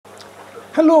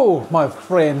Hello my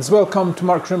friends, welcome to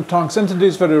Mark Shrimp Tanks. In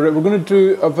today's video, we're going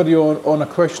to do a video on a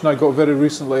question I got very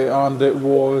recently, and it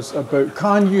was about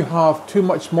can you have too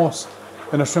much moss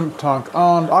in a shrimp tank?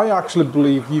 And I actually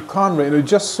believe you can, right? It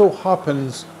just so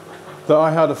happens that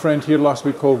I had a friend here last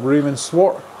week called Raymond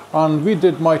Swart, and we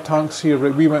did my tanks here,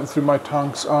 right? We went through my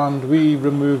tanks and we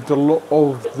removed a lot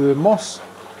of the moss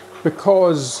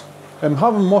because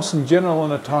having moss in general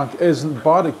in a tank isn't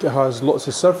bad. It has lots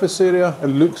of surface area, it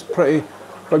looks pretty.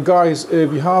 But guys,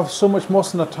 if you have so much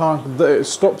moss in a tank that it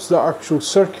stops the actual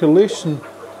circulation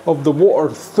of the water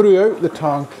throughout the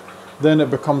tank, then it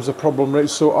becomes a problem, right?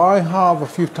 So I have a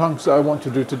few tanks that I want to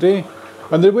do today.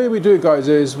 And the way we do it, guys,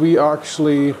 is we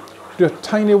actually do a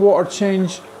tiny water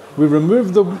change. We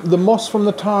remove the moss from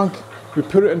the tank, we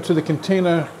put it into the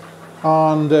container,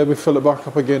 and we fill it back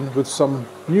up again with some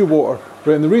new water.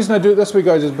 Right, and the reason I do it this way,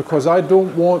 guys, is because I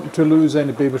don't want to lose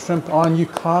any baby shrimp, and you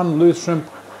can lose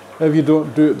shrimp if you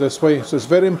don't do it this way. So it's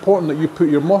very important that you put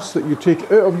your moss that you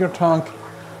take out of your tank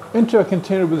into a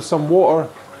container with some water,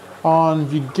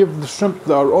 and you give the shrimp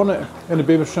that are on it and the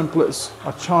baby shrimplets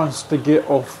a chance to get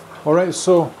off. Alright,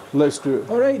 so let's do it.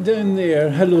 Alright, down there,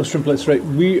 hello shrimplets. Right,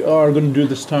 we are going to do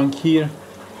this tank here,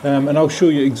 and I'll show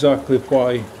you exactly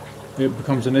why it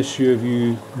becomes an issue if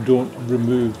you don't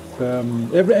remove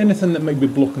anything that might be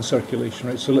blocking circulation.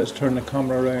 Right, so let's turn the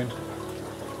camera around.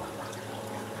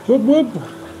 Whoop whoop.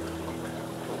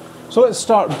 So let's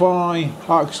start by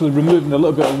actually removing a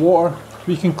little bit of water.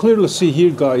 You can clearly see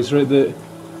here, guys, right, the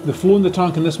flow in the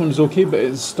tank in this one is okay, but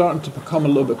it's starting to become a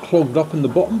little bit clogged up in the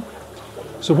bottom.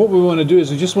 So what we want to do is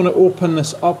we just want to open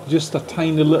this up just a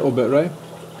tiny little bit, right?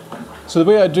 So the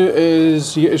way I do it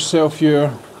is you get yourself your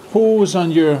hose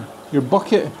and your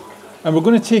bucket, and we're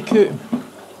going to take out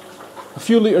a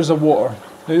few litres of water.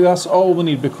 Now that's all we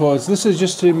need, because this is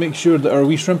just to make sure that our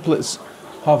wee shrimplets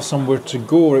have somewhere to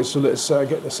go. Right, so let's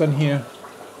get this in here.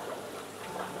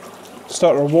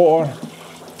 Start our water,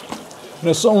 and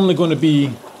it's only going to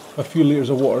be a few litres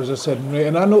of water, as I said. Right,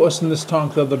 and I noticed in this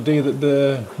tank the other day that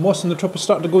the moss in the top is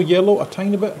starting to go yellow a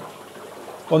tiny bit.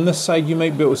 On this side, you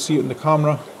might be able to see it in the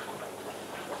camera.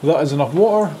 That is enough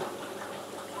water.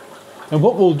 And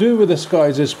what we'll do with this,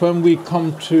 guys, is when we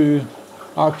come to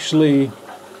actually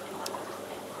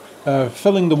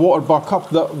filling the water back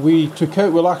up that we took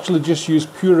out, we'll actually just use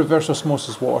pure reverse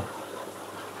osmosis water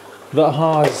that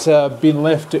has been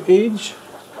left to age,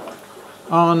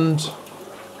 and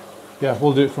yeah,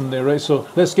 we'll do it from there. Right, so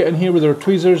let's get in here with our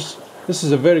tweezers. This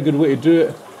is a very good way to do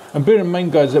it, and bear in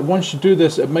mind, guys, that once you do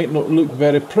this, it might not look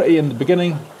very pretty in the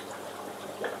beginning,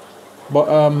 but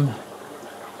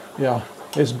yeah,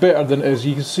 it's better than it is.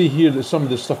 You can see here that some of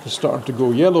this stuff is starting to go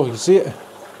yellow. You see it?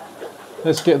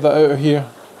 Let's get that out of here.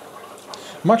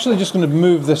 I'm actually just going to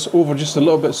move this over just a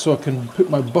little bit so I can put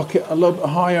my bucket a little bit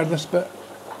higher, this bit.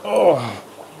 Oh,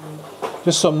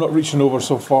 just so I'm not reaching over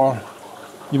so far.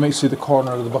 You might see the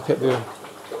corner of the bucket there.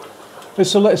 Right,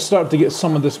 so let's start to get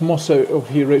some of this moss out of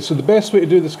here. Right, so the best way to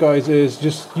do this, guys, is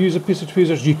just use a piece of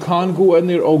tweezers. You can go in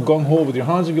there all gung-ho with your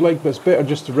hands if you like, but it's better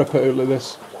just to rip it out like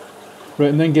this.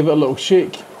 Right, and then give it a little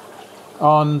shake,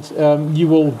 and you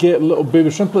will get little baby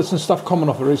shrimplets and stuff coming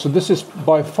off it. Right, so this is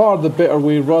by far the better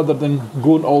way, rather than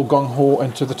going all gung-ho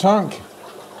into the tank.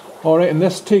 Alright, and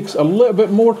this takes a little bit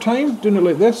more time doing it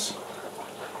like this,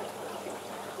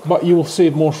 but you will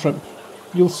save more shrimp.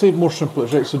 You'll save more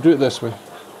shrimplets, right? So do it this way,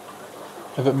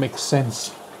 if it makes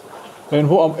sense. And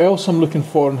what else I'm looking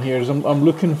for in here is I'm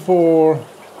looking for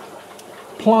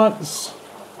plants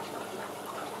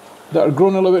that are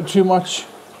growing a little bit too much,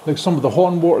 like some of the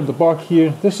hornwort at the back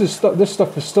here. This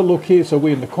stuff is still okay, it's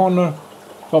away in the corner.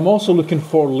 But I'm also looking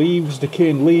for leaves,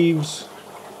 decaying leaves.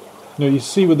 Now you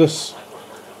see with this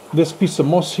piece of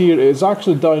moss here, it's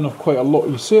actually dying off quite a lot,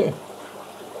 you see it?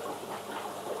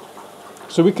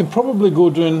 So we can probably go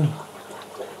down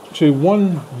to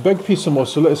one big piece of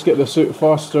moss, so let's get this out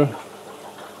faster.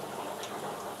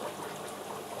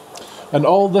 And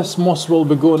all this moss will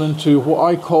be going into what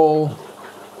I call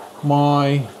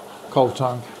my cull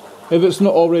tank, if it's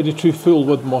not already too full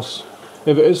with moss.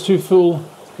 If it is too full,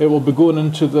 it will be going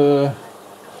into the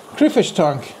crayfish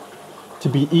tank to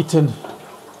be eaten.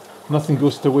 Nothing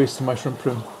goes to waste in my shrimp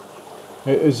room.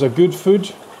 It is a good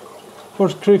food for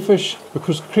crayfish,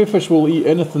 because crayfish will eat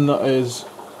anything that is,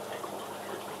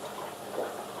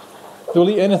 they'll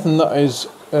eat anything that is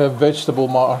vegetable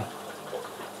matter.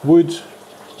 Wood,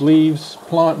 leaves,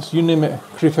 plants, you name it,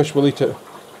 crayfish will eat it.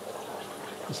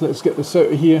 So let's get this out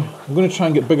of here. I'm going to try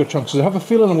and get bigger chunks. I have a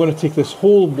feeling I'm going to take this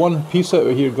whole one piece out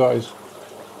of here, guys,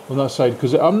 on that side,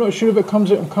 because I'm not sure if it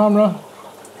comes out on camera,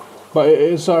 but it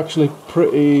is actually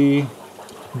pretty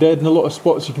dead in a lot of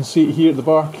spots. You can see it here at the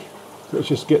back. Let's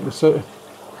just get this out.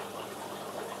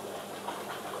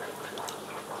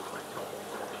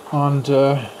 And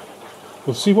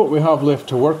we'll see what we have left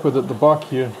to work with at the back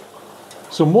here.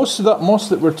 So most of that moss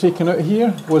that we're taking out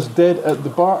here was dead at the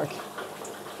back.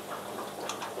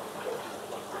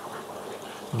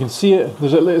 You can see it,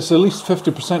 it's at least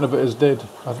 50% of it is dead,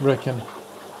 I reckon.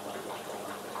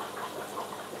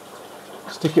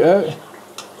 Stick it out.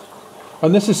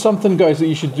 And this is something, guys, that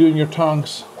you should do in your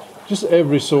tanks just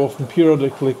every so often,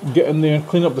 periodically. Get in there,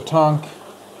 clean up the tank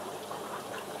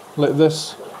like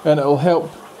this, and it'll help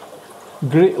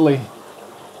greatly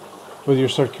with your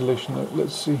circulation. Now,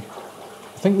 let's see.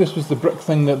 I think this was the brick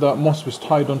thing that moss was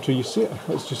tied onto. You see it?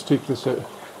 Let's just take this out.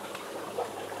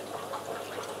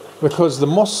 Because the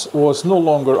moss was no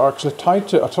longer actually tied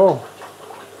to it at all.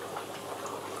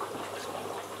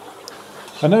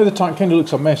 And now the tank kind of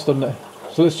looks a mess, doesn't it?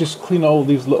 So let's just clean all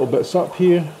these little bits up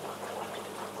here.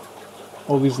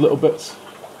 All these little bits.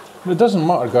 And it doesn't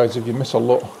matter, guys, if you miss a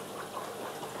lot.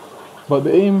 But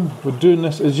the aim with doing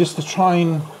this is just to try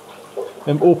and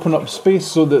open up space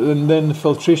so that then the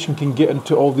filtration can get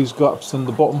into all these gaps in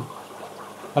the bottom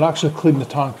and actually clean the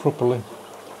tank properly.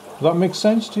 Does that make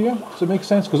sense to you? Does it make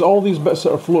sense? Because all these bits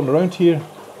that are floating around here,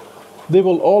 they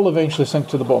will all eventually sink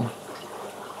to the bottom.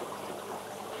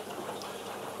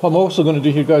 What I'm also going to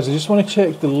do here, guys, I just want to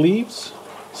check the leaves.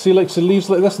 See, like the leaves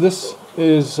like this. This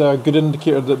is a good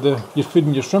indicator that you're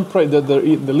feeding your shrimp right, that they're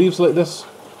eating the leaves like this.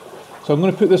 So I'm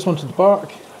going to put this one to the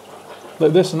back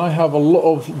like this, and I have a lot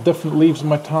of different leaves in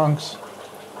my tanks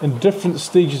in different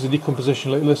stages of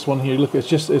decomposition, like this one here. Look,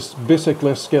 it's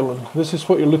basically a skeleton. This is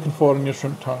what you're looking for in your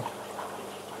shrimp tank.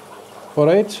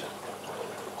 Alright,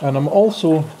 and I'm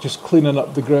also just cleaning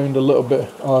up the ground a little bit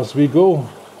as we go,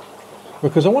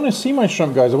 because I want to see my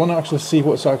shrimp, guys. I want to actually see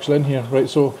what's actually in here. Right,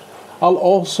 so I'll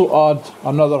also add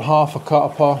another half a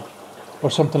catappa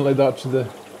or something like that to the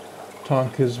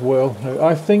tank as well. Now,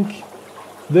 I think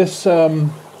this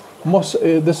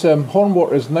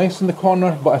hornwort is nice in the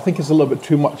corner, but I think it's a little bit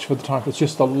too much for the tank. It's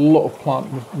just a lot of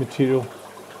plant material.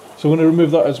 So I'm going to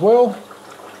remove that as well.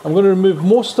 I'm going to remove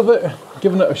most of it,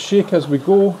 giving it a shake as we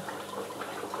go.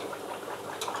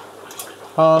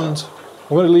 And I'm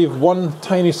going to leave one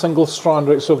tiny single strand,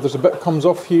 right? So if there's a bit comes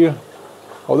off here,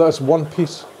 oh, that's one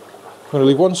piece. I'm going to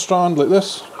leave one strand like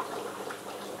this.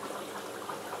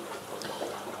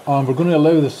 And we're going to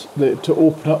allow this to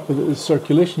open up with the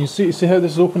circulation. You see how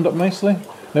this is opened up nicely?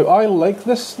 Now I like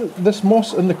this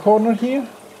moss in the corner here,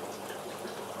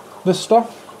 this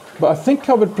stuff, but I think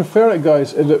I would prefer it,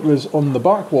 guys, if it was on the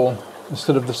back wall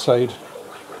instead of the side.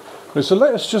 Right, so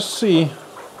let us just see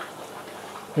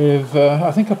if,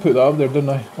 I think I put that up there, didn't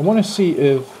I? I want to see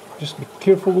if, just be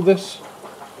careful with this,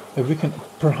 if we can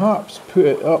perhaps put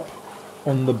it up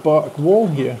on the back wall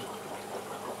here,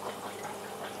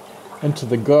 into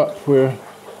the gap where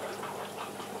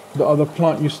the other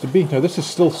plant used to be. Now this is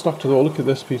still stuck to the wall. Look at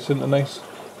this piece, isn't it nice?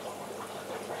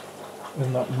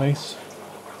 Isn't that nice?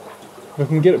 If I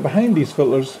can get it behind these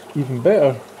filters, even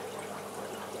better.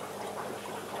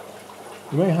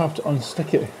 You might have to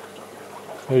unstick it.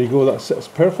 There you go, that sits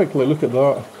perfectly. Look at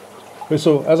that. Right,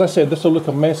 so as I said, this will look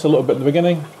a mess a little bit at the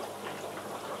beginning.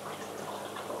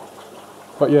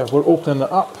 But yeah, we're opening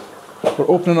it up. We're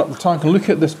opening up the tank, and look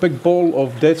at this big ball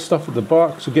of dead stuff at the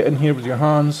back. So get in here with your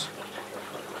hands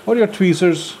or your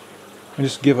tweezers and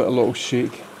just give it a little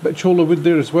shake. A bit of cholla wood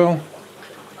there as well.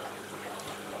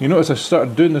 You notice I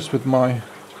started doing this with my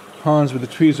hands with the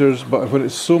tweezers, but when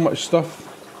it's so much stuff,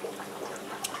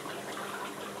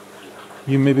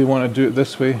 you maybe want to do it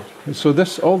this way. So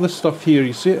all this stuff here,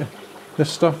 you see it? This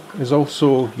stuff is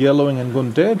also yellowing and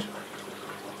going dead.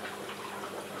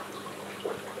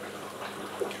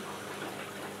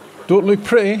 Don't look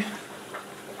pretty,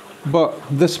 but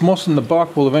this moss in the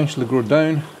bark will eventually grow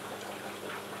down.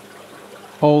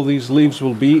 All these leaves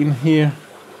will be eaten here.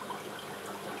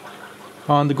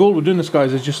 And the goal with doing this,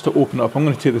 guys, is just to open it up. I'm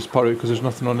going to take this part out because there's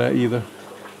nothing on there either.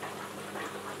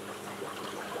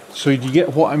 So you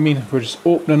get what I mean? We're just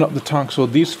opening up the tank so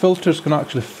these filters can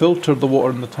actually filter the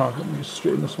water in the tank. Let me just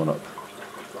straighten this one up.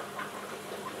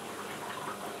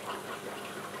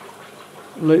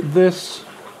 Like this.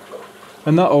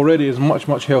 And that already is much,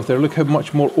 much healthier. Look how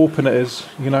much more open it is.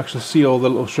 You can actually see all the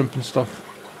little shrimp and stuff.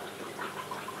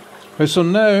 Right, so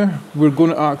now we're going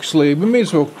to we may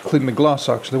as well clean the glass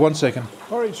actually. 1 second.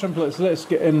 Alright shrimplets, let's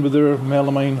get in with our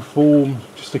melamine foam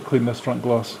just to clean this front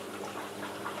glass.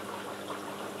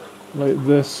 Like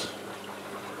this.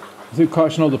 Without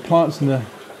catching all the plants and the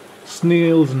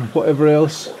snails and whatever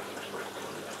else.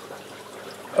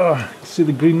 See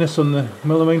the greenness on the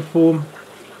melamine foam?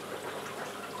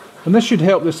 And this should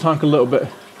help this tank a little bit.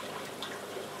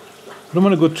 I don't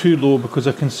want to go too low because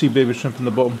I can see baby shrimp in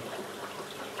the bottom,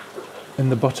 in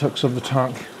the buttocks of the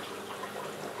tank.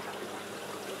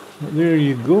 But there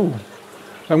you go.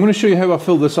 I'm going to show you how I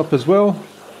fill this up as well,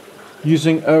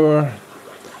 using our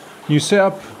new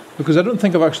setup, because I don't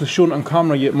think I've actually shown it on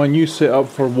camera yet, my new setup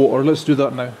for water. Let's do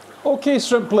that now. Okay,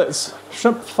 shrimplets,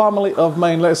 shrimp family of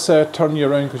mine, let's turn you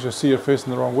around because you'll see you're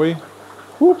facing the wrong way.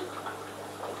 Whoop.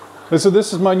 So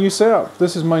this is my new setup.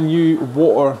 This is my new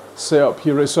water setup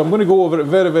here. Right? So I'm going to go over it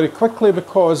very, very quickly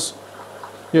because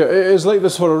yeah, it is like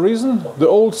this for a reason. The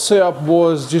old setup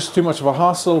was just too much of a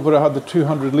hassle where I had the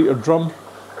 200 litre drum.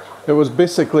 It was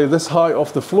basically this high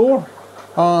off the floor,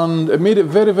 and it made it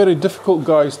very, very difficult,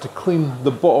 guys, to clean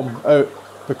the bottom out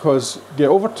because yeah,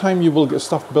 over time you will get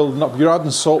stuff building up. You're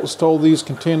adding salts to all these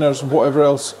containers and whatever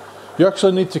else. You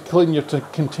actually need to clean your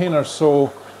containers.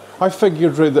 So I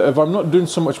figured, right, that if I'm not doing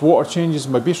so much water changes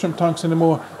in my bee shrimp tanks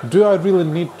anymore, do I really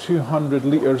need 200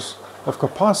 litres of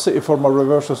capacity for my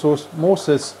reverse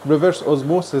osmosis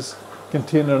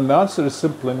container? And the answer is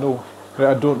simply no.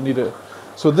 Right, I don't need it.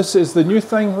 So this is the new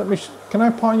thing. Let me. Can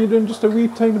I pan you down just a wee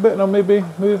tiny bit, and I'll maybe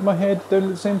move my head down at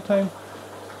the same time.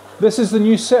 This is the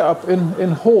new setup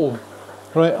in whole,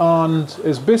 right? And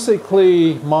it's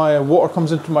basically my water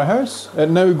comes into my house. It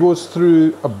now goes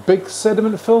through a big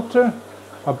sediment filter,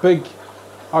 a big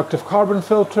active carbon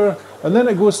filter, and then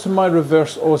it goes to my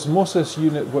reverse osmosis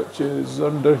unit, which is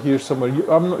under here somewhere.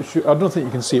 I'm not sure, I don't think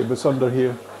you can see it, but it's under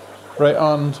here, right?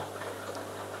 And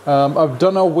I've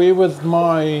done away with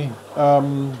my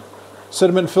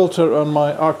sediment filter and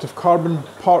my active carbon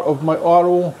part of my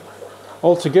RO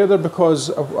altogether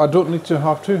because I don't need to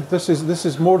have to. This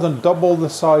is more than double the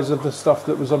size of the stuff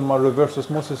that was on my reverse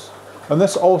osmosis, and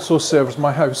this also serves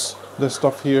my house. This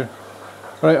stuff here,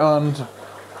 right? And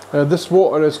this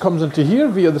water comes into here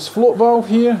via this float valve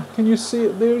here. Can you see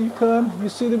it there? You can. You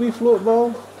see the wee float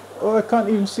valve? Oh, I can't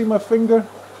even see my finger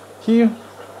here.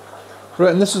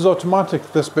 Right, and this is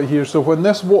automatic, this bit here. So when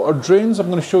this water drains, I'm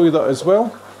going to show you that as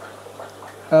well.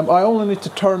 I only need to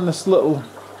turn this little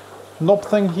knob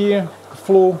thing here, the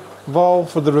flow valve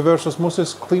for the reverse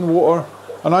osmosis, clean water.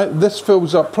 And this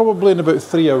fills up probably in about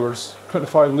 3 hours,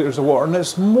 25 litres of water. And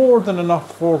it's more than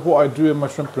enough for what I do in my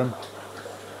shrimp room.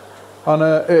 And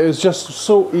it is just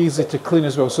so easy to clean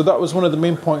as well. So that was one of the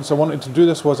main points I wanted to do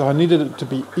this, was I needed it to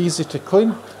be easy to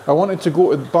clean. I wanted to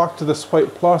go back to this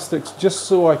white plastics just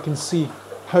so I can see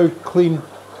how clean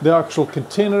the actual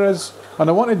container is. And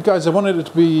I wanted it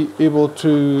to be able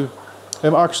to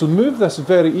actually move this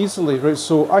very easily, right?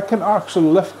 So I can actually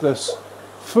lift this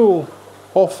full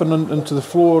off and into the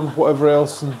floor and whatever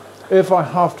else, and if I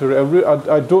have to, right?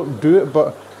 I don't do it,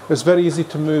 but it's very easy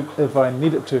to move if I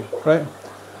need it to, right?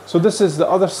 So this is the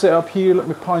other setup here. Let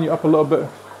me pan you up a little bit.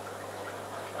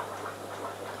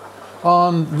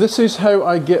 And this is how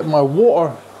I get my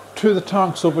water to the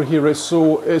tanks over here, right?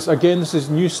 So it's, again, this is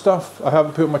new stuff. I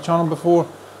haven't put on my channel before,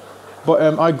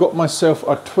 but I got myself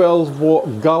a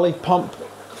 12-watt galley pump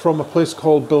from a place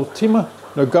called Biltema.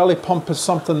 Now, galley pump is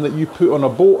something that you put on a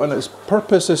boat, and its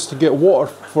purpose is to get water,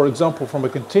 for example, from a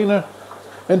container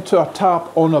into a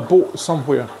tap on a boat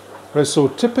somewhere. Right, so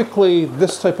typically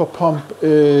this type of pump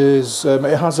is,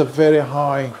 it has a very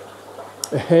high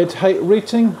head height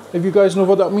rating. If you guys know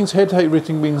what that means, head height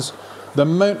rating means the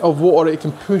amount of water it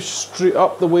can push straight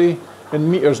up the way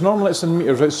in meters. Normally it's in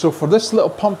meters, right? So for this little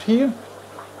pump here,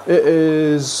 it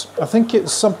is, I think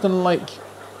it's something like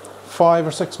 5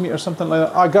 or 6 meters, something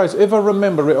like that. Guys, if I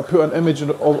remember right, I'll put an image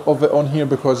of it on here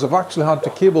because I've actually had to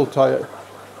cable tie it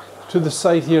to the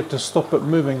side here to stop it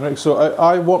moving, right? So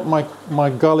I want my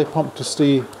galley pump to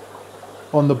stay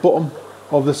on the bottom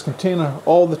of this container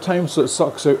all the time, so it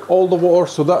sucks out all the water.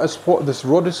 So that is what this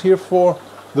rod is here for.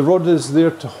 The rod is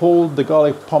there to hold the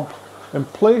galley pump in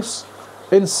place.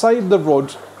 Inside the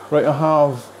rod, right, I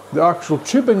have the actual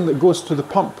tubing that goes to the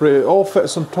pump, right? It all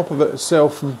fits on top of it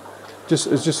itself, and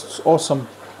it's just awesome,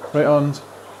 right?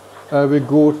 And we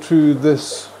go to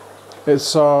this,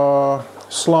 it's a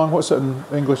slang, what's it in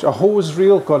English? A hose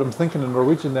reel. God, I'm thinking in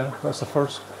Norwegian there. That's the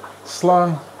first.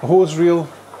 Slang, a hose reel.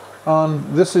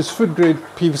 And this is food grade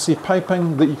PVC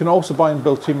piping that you can also buy in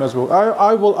Biltema as well.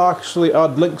 I will actually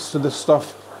add links to this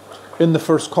stuff in the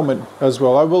first comment as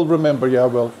well. I will remember, yeah, I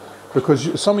will.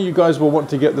 Because some of you guys will want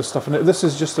to get this stuff. And this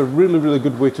is just a really, really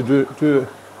good way to do it.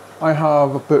 I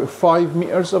have about 5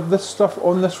 meters of this stuff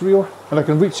on this reel, and I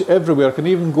can reach it everywhere. I can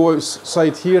even go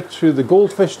outside here to the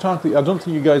goldfish tank that I don't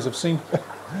think you guys have seen.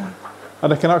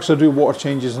 And I can actually do water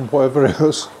changes and whatever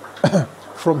else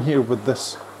from here with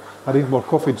this. I need more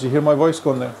coffee. Did you hear my voice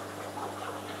going there?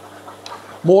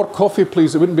 More coffee,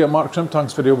 please. It wouldn't be a Mark Shrimp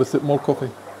Tanks video without more coffee.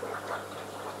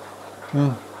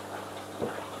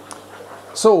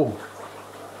 So,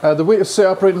 the way it's set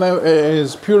up right now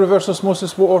is pure reverse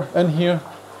osmosis water in here.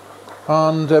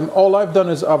 And all I've done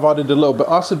is I've added a little bit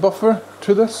acid buffer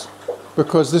to this,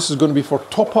 because this is going to be for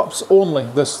top-ups only.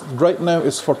 This right now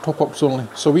is for top-ups only.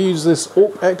 So we use this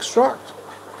oak extract.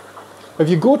 If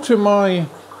you go to my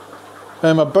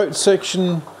about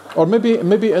section, or maybe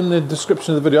in the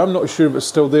description of the video, I'm not sure if it's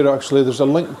still there actually, there's a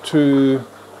link to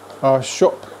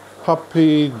shop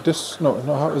happy it's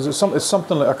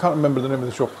something like, I can't remember the name of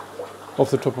the shop off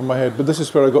the top of my head, but this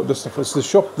is where I got this stuff. It's the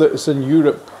shop that's in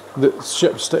Europe that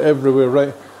ships to everywhere,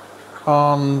 right?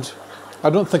 And I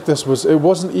don't think it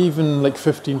wasn't even like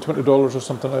 $15–20 or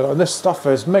something like that. And this stuff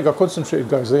is mega concentrated,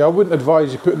 guys. Like, I wouldn't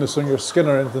advise you putting this on your skin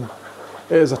or anything.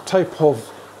 It is a type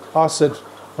of acid,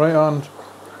 right? And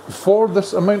for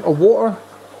this amount of water,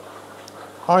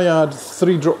 I add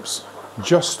 3 drops,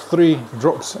 just 3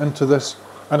 drops into this,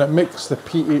 and it makes the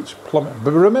pH plummet.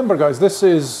 But remember, guys, this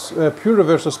is pure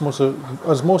reverse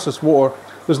osmosis water.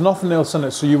 There's nothing else in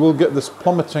it, so you will get this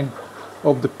plummeting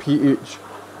of the pH.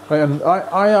 Right, and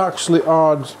I actually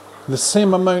add the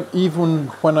same amount even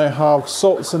when I have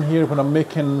salts in here when I'm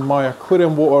making my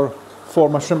aquarium water for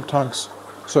my shrimp tanks.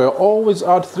 So I always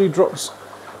add 3 drops.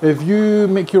 If you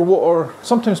make your water,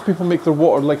 sometimes people make their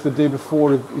water like the day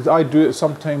before. I do it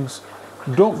sometimes.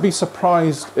 Don't be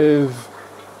surprised if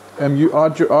you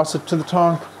add your acid to the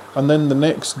tank and then the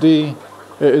next day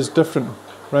it is different,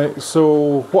 right?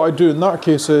 So what I do in that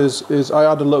case is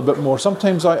I add a little bit more.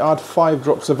 Sometimes I add 5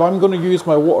 drops. If I'm going to use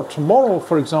my water tomorrow,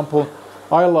 for example,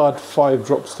 I'll add 5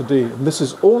 drops today. And this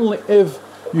is only if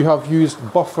you have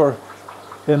used buffer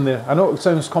in there. I know it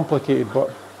sounds complicated,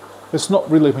 but it's not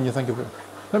really when you think of it.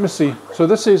 Let me see. So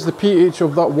this is the pH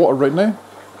of that water right now.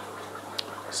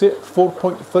 See it,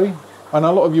 4.3. And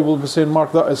a lot of you will be saying,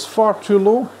 Mark, that is far too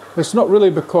low. It's not really,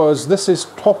 because this is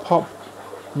top-up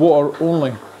water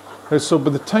only. Right, so by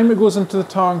the time it goes into the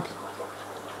tank,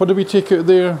 what do we take out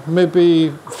there? Maybe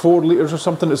 4 litres or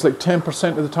something. It's like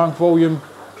 10% of the tank volume.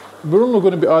 We're only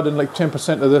going to be adding like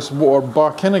 10% of this water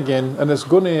back in again, and it's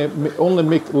going to only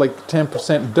make like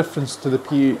 10% difference to the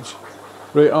pH.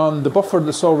 Right, and the buffer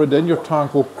that's already in your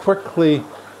tank will quickly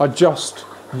adjust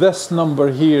this number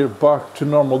here back to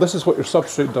normal. This is what your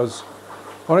substrate does.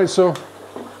 Alright, so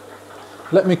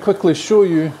let me quickly show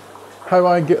you how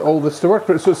I get all this to work.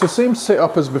 Right, so it's the same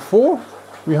setup as before.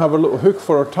 We have a little hook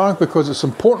for our tank, because it's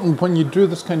important when you do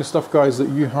this kind of stuff, guys, that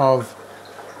you have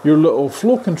your little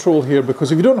flow control here,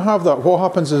 because if you don't have that, what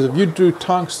happens is if you do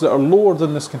tanks that are lower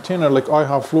than this container, like I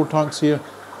have floor tanks here,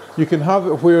 you can have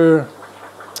it where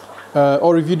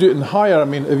or if you do it in higher, I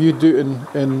mean, if you do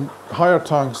it in higher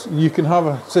tanks, you can have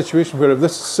a situation where if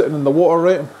this is sitting in the water,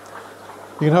 right,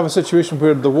 you can have a situation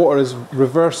where the water is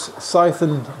reverse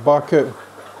siphoned back out.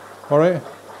 Alright?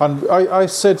 And I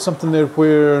said something there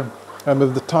where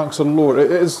if the tanks are lower,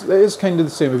 it is kind of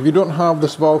the same. If you don't have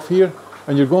this valve here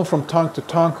and you're going from tank to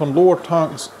tank on lower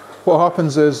tanks, what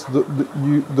happens is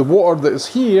the water that is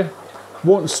here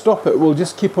won't stop. It will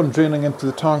just keep on draining into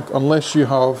the tank unless you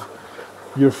have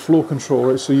your flow control,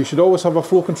 right? So you should always have a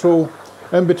flow control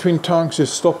in between tanks.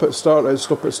 Just stop it, start it,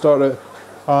 stop it, start it,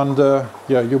 and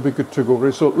yeah, you'll be good to go,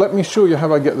 right? So let me show you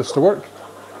how I get this to work.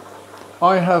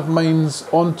 I have mine's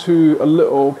onto a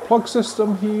little plug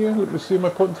system here. Let me see, am I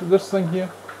pointing to this thing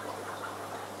here?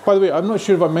 By the way, I'm not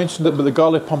sure if I mentioned it, but the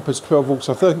galley pump is 12 volts.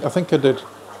 I think I did.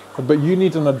 But you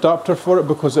need an adapter for it,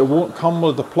 because it won't come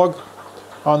with the plug.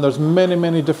 And there's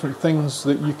many different things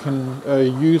that you can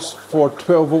use for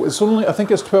 12 volt. It's only, I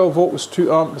think it's 12 volts,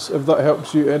 2 amps, if that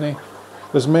helps you any.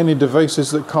 There's many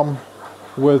devices that come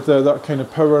with that kind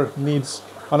of power needs.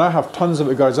 And I have tons of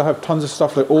it, guys. I have tons of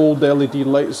stuff like old LED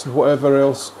lights and whatever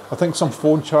else. I think some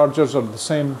phone chargers are the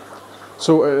same.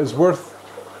 So it is worth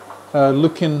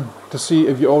looking to see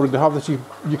if you already have this.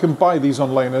 You can buy these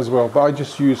online as well, but I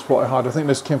just used what I had. I think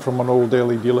this came from an old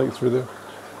LED light through there.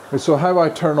 So how I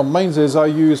turn on mine is I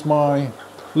use my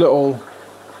little,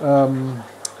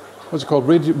 what's it called,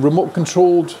 remote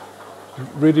controlled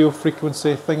radio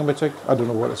frequency thingamajig. I don't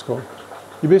know what it's called.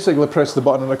 You basically press the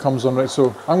button and it comes on, right?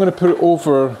 So I'm going to put it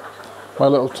over my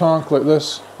little tank like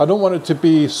this. I don't want it to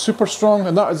be super strong,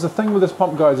 and that is the thing with this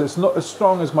pump, guys. It's not as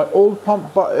strong as my old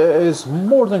pump, but it is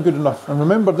more than good enough. And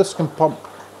remember, this can pump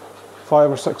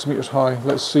 5 or 6 meters high.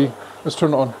 Let's see. Let's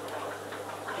turn it on.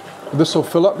 This will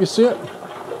fill up, you see it?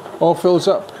 All fills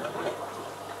up.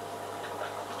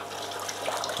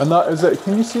 And that is it.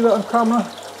 Can you see that on camera?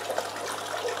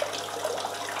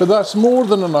 But that's more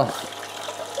than enough.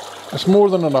 It's more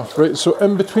than enough, right? So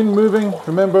in between moving,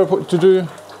 remember what to do.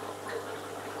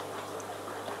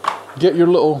 Get your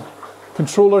little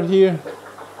controller here,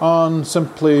 and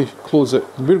simply close it.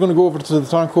 We're going to go over to the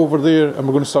tank over there and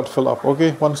we're going to start to fill it up.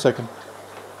 Okay, 1 second.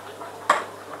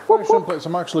 Right, Shrimplets,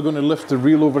 I'm actually going to lift the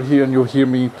reel over here and you'll hear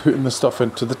me putting the stuff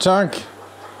into the tank.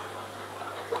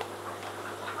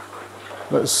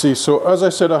 Let's see, so as I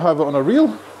said, I have it on a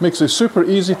reel. Makes it super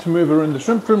easy to move around the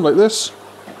shrimp room like this.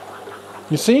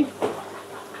 You see?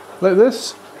 Like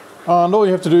this. And all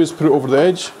you have to do is put it over the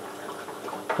edge.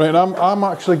 Right, I'm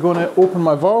actually going to open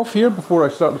my valve here before I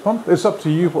start the pump. It's up to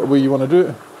you what way you want to do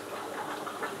it.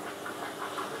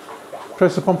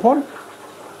 Press the pump on.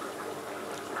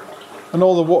 And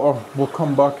all the water will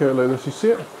come back out like this. You see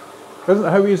it? Isn't it?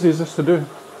 How easy is this to do?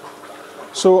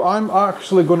 So I'm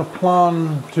actually going to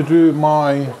plan to do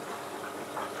my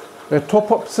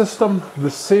top-up system the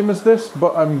same as this,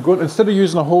 but I'm going, instead of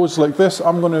using a hose like this,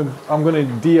 I'm going to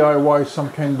DIY some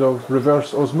kind of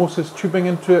reverse osmosis tubing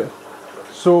into it,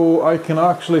 so I can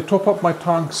actually top up my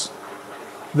tanks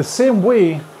the same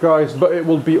way, guys, but it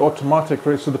will be automatic,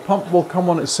 right? So the pump will come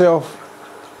on itself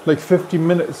like 15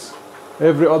 minutes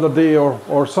every other day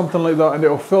or something like that, and it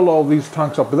will fill all these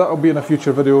tanks up. But that will be in a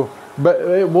future video, but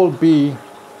it will be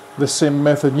the same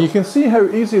method. You can see how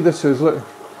easy this is. Look,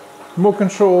 remote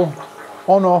control,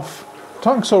 on off,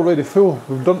 tank's already full.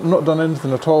 We've not done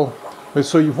anything at all. Right,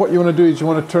 so what you want to do is you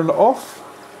want to turn it off.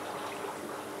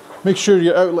 Make sure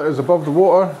your outlet is above the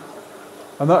water,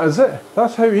 and that is it.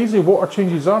 That's how easy water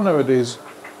changes are nowadays.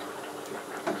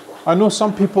 I know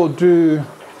some people do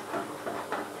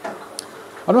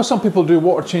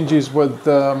water changes with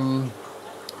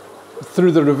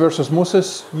through the reverse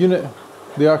osmosis unit.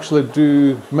 They actually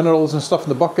do minerals and stuff in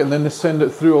the bucket, and then they send it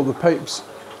through all the pipes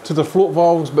to the float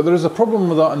valves. But there is a problem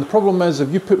with that, and the problem is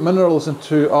if you put minerals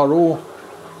into RO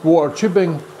water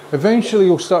tubing, eventually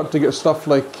you'll start to get stuff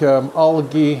like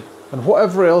algae and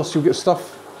whatever else. You'll get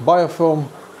stuff, biofilm,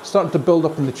 starting to build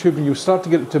up in the tube, and you'll start to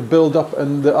get it to build up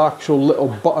in the actual little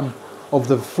button of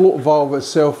the float valve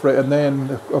itself, right? And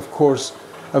then, of course,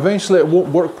 eventually it won't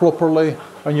work properly,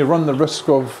 and you run the risk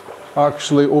of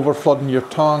actually overflooding your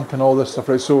tank and all this stuff,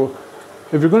 right? So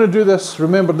if you're going to do this,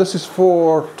 remember this is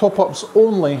for top-ups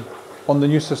only on the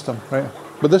new system, right?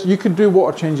 But this, you could do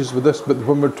water changes with this, but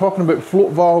when we're talking about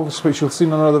float valves, which you'll see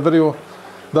in another video,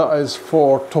 that is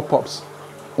for top-ups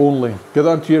only. Get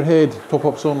that into your head,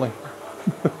 top-ups only.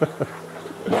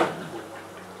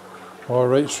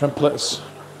 Alright, Shrimplets,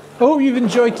 I hope you've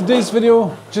enjoyed today's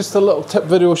video. Just a little tip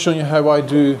video showing you how I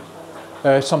do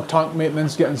some tank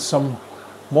maintenance, getting some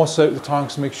moss out of the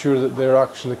tanks, make sure that they're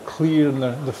actually clear and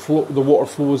the water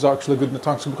flow is actually good in the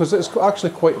tanks, because it's actually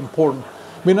quite important.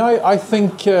 I mean, I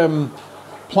think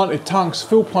planted tanks,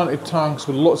 full planted tanks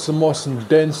with lots of moss and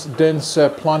dense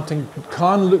planting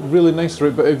can look really nice,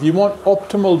 right? But if you want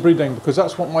optimal breeding, because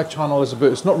that's what my channel is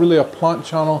about, it's not really a plant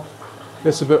channel,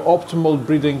 it's about optimal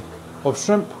breeding of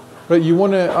shrimp, right? You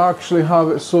want to actually have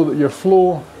it so that your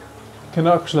flow can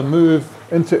actually move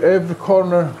into every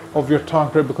corner of your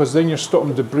tank, right? Because then you're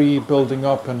stopping debris building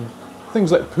up and things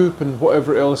like poop and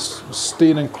whatever else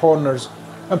staying in corners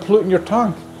and polluting your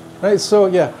tank, right? So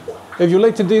yeah, if you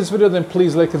liked today's video, then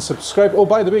please like and subscribe. Oh,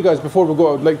 by the way, guys, before we go,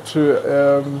 I would like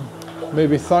to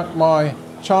maybe thank my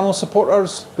channel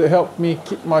supporters that helped me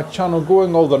keep my channel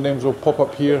going. All their names will pop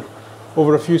up here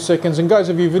over a few seconds. And guys,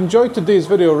 if you've enjoyed today's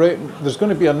video, right, there's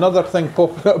going to be another thing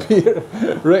popping up here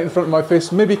right in front of my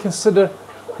face. Maybe consider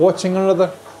watching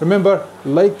another. Remember,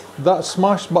 like that,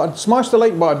 smash the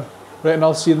like button, right, and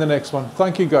I'll see you in the next one.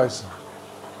 Thank you, guys.